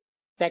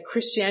that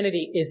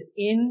Christianity is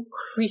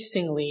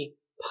increasingly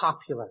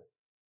popular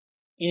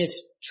in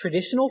its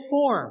traditional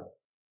form,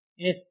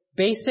 in its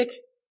basic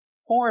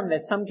form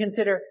that some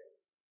consider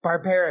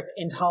barbaric,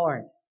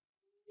 intolerant?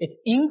 It's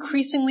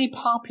increasingly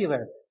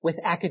popular with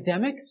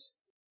academics,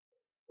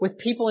 with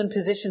people in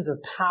positions of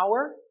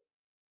power,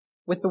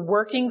 with the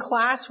working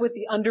class, with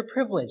the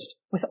underprivileged,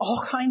 with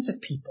all kinds of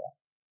people.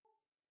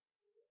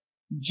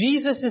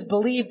 Jesus is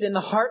believed in the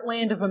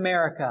heartland of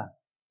America,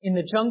 in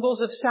the jungles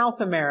of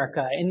South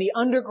America, in the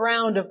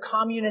underground of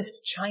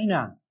communist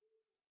China,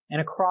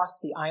 and across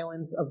the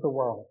islands of the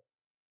world.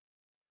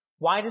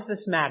 Why does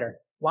this matter?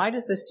 Why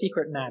does this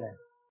secret matter?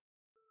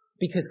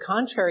 Because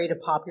contrary to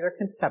popular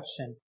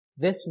conception,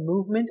 this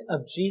movement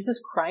of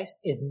Jesus Christ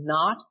is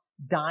not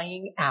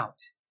dying out.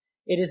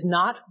 It is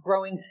not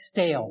growing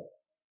stale.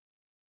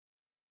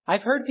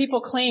 I've heard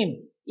people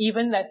claim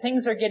even that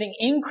things are getting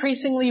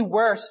increasingly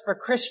worse for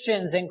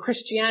Christians and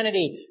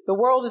Christianity. The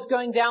world is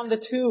going down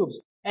the tubes.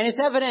 And it's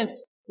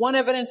evidenced, one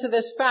evidence of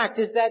this fact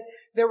is that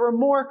there were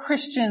more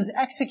Christians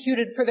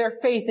executed for their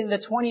faith in the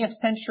 20th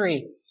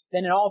century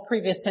than in all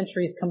previous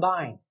centuries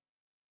combined.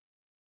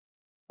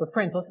 But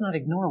friends, let's not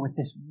ignore what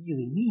this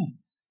really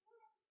means.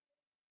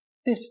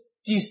 Do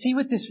you see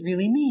what this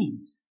really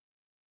means?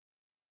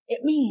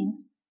 It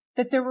means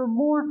that there were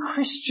more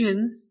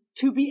Christians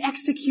to be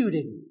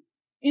executed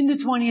in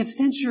the 20th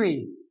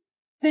century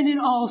than in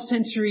all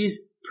centuries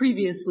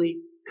previously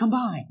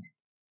combined.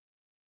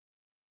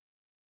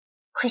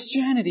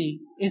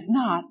 Christianity is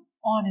not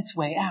on its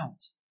way out.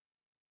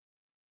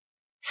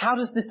 How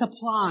does this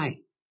apply?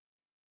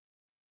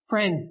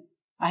 Friends,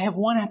 I have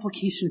one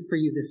application for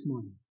you this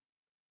morning.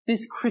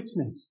 This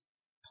Christmas,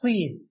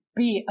 please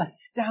be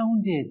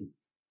astounded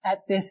at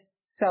this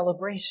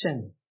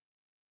celebration.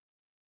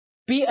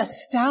 Be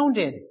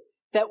astounded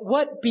that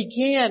what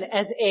began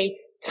as a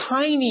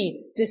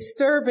tiny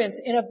disturbance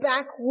in a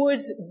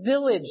backwoods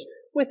village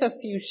with a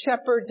few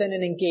shepherds and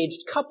an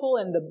engaged couple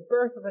and the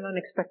birth of an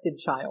unexpected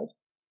child,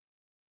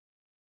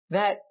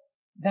 that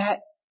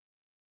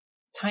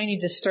tiny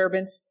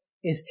disturbance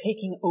is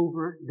taking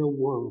over the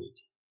world.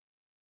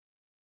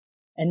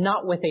 And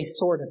not with a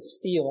sword of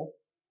steel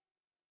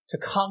to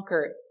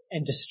conquer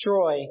and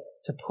destroy,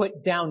 to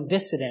put down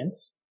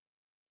dissidents.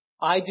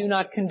 I do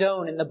not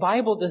condone, and the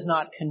Bible does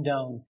not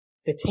condone,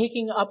 the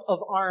taking up of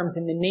arms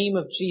in the name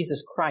of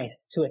Jesus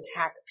Christ to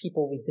attack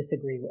people we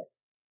disagree with.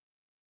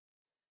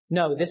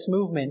 No, this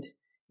movement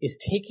is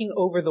taking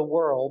over the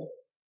world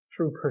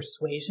through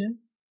persuasion,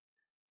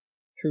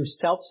 through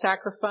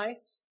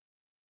self-sacrifice,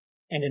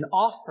 and an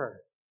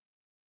offer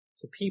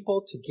to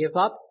people to give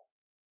up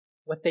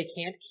what they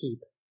can't keep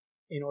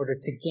in order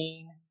to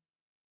gain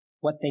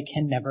what they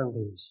can never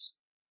lose.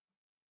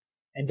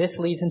 And this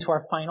leads into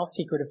our final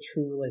secret of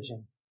true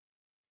religion,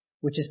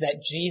 which is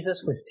that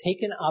Jesus was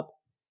taken up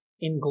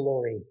in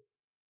glory.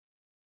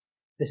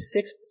 The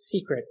sixth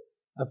secret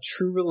of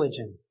true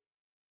religion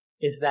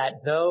is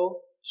that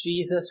though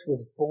Jesus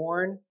was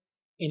born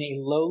in a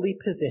lowly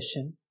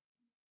position,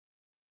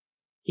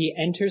 he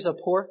enters a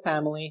poor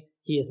family,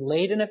 he is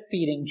laid in a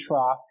feeding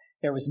trough,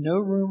 there was no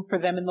room for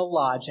them in the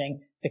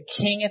lodging, the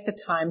king at the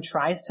time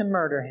tries to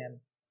murder him.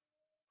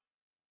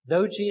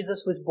 Though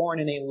Jesus was born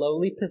in a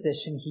lowly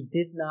position, he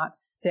did not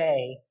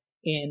stay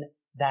in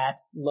that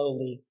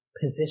lowly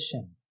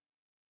position.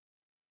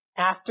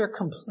 After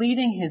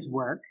completing his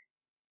work,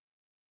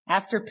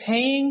 after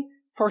paying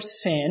for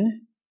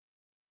sin,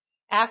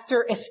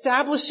 after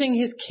establishing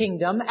his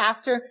kingdom,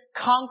 after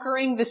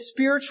conquering the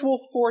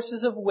spiritual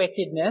forces of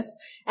wickedness,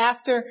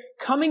 after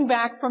coming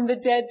back from the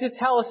dead to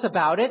tell us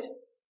about it,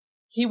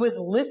 he was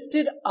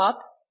lifted up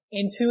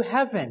into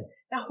heaven.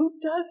 Now, who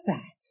does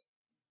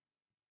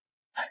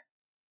that?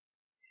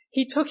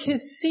 He took his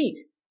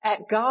seat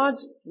at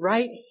God's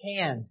right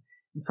hand,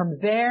 and from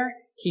there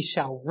he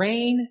shall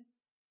reign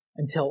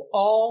until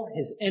all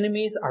his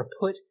enemies are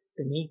put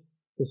beneath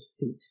his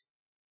feet.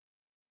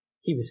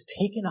 He was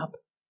taken up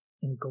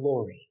in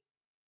glory.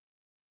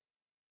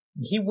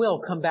 He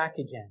will come back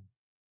again,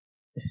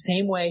 the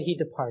same way he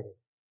departed,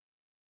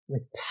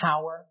 with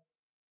power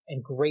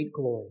and great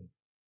glory,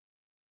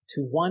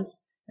 to once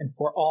and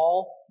for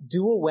all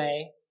do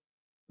away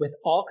with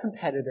all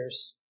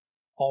competitors,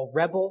 all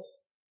rebels,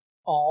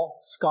 all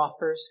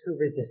scoffers who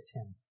resist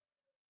him.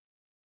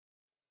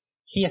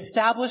 He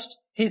established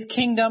his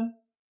kingdom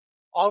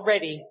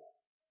already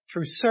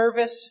through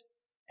service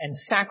and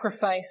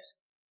sacrifice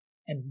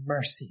and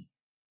mercy.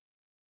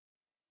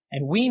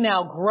 And we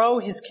now grow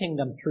his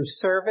kingdom through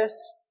service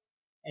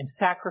and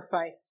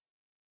sacrifice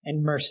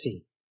and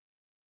mercy.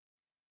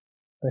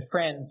 But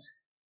friends,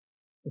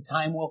 the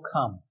time will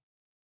come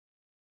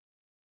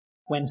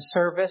when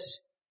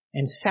service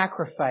and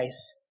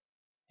sacrifice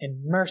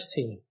and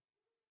mercy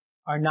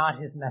are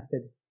not his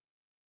method,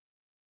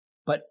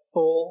 but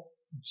full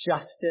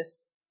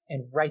justice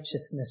and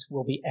righteousness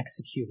will be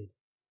executed.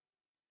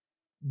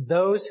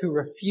 Those who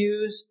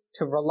refuse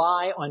to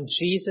rely on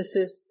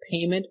Jesus'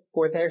 payment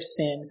for their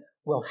sin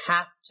will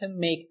have to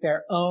make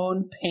their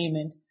own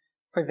payment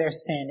for their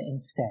sin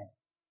instead.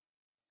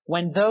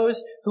 When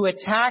those who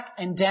attack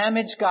and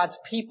damage God's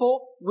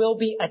people will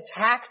be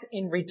attacked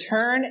in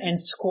return and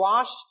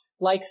squashed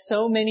like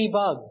so many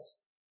bugs.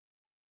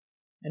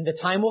 And the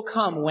time will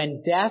come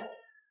when death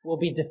will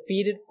be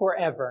defeated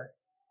forever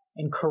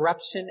and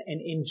corruption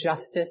and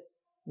injustice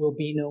will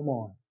be no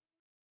more.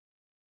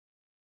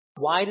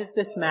 Why does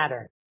this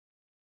matter?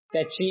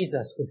 That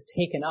Jesus was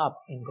taken up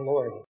in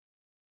glory.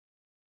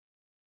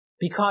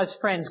 Because,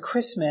 friends,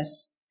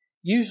 Christmas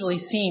usually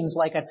seems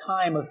like a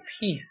time of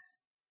peace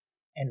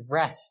and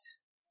rest.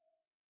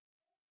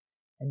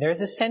 And there's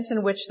a sense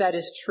in which that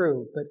is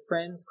true, but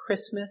friends,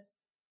 Christmas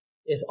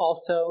is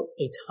also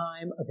a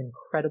time of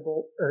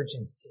incredible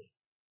urgency.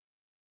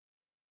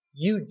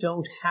 You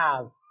don't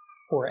have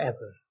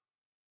forever.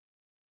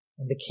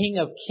 And the King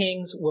of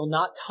Kings will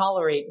not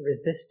tolerate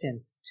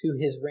resistance to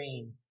his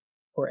reign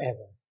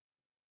forever.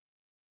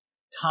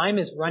 Time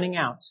is running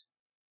out.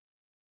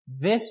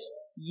 This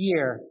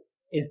year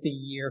is the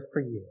year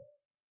for you.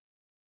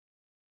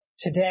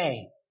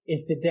 Today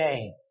is the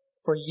day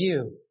for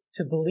you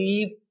to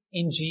believe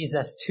in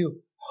Jesus, to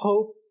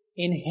hope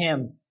in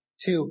him,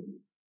 to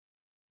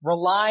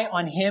rely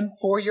on him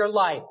for your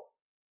life,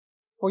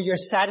 for your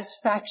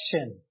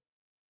satisfaction,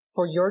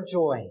 for your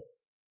joy.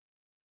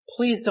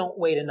 Please don't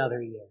wait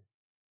another year.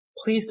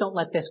 Please don't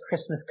let this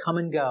Christmas come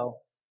and go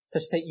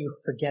such that you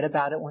forget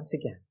about it once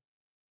again.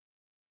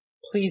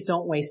 Please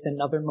don't waste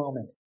another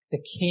moment.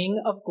 The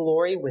King of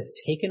Glory was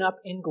taken up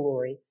in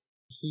glory.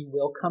 He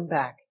will come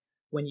back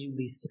when you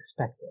least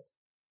expect it.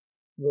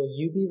 will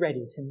you be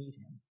ready to meet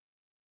him?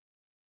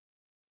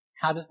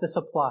 How does this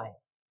apply?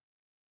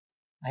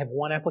 I have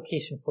one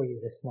application for you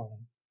this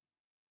morning.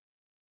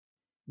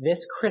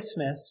 This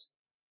Christmas,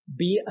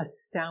 be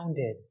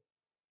astounded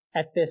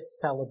at this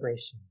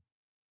celebration.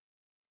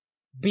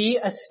 Be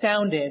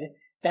astounded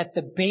that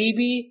the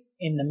baby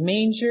in the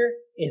manger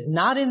is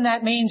not in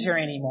that manger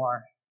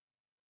anymore.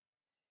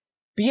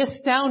 Be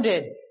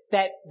astounded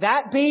that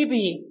that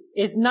baby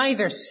is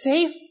neither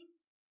safe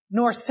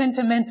nor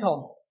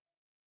sentimental.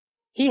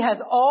 He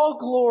has all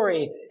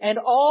glory and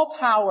all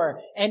power,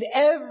 and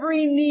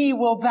every knee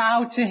will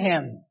bow to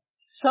him.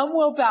 Some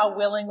will bow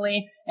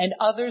willingly and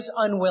others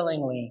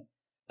unwillingly.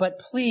 But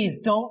please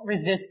don't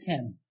resist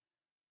him.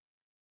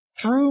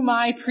 Through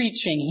my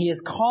preaching, he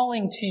is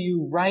calling to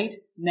you right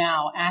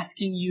now,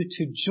 asking you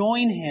to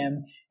join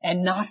him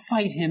and not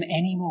fight him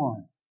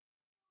anymore.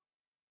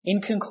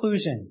 In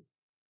conclusion,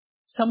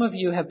 some of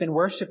you have been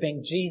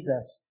worshiping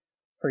Jesus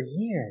for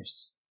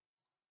years.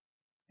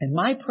 And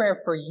my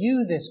prayer for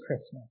you this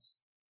Christmas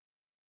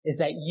is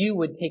that you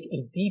would take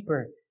a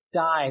deeper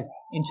dive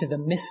into the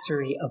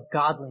mystery of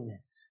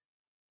godliness,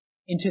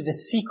 into the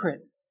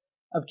secrets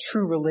of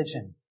true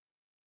religion,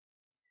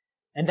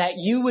 and that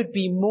you would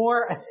be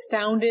more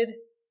astounded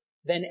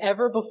than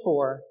ever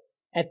before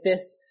at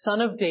this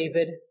Son of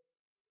David,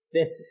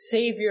 this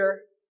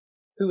Savior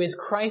who is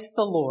Christ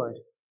the Lord,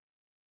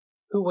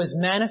 who was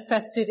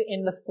manifested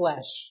in the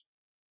flesh,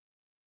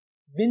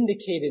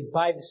 vindicated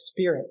by the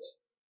Spirit,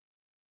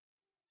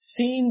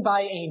 seen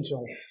by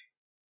angels,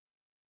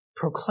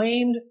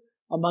 proclaimed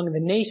among the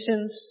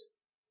nations,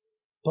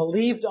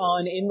 believed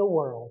on in the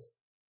world,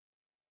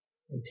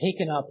 and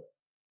taken up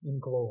in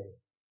glory.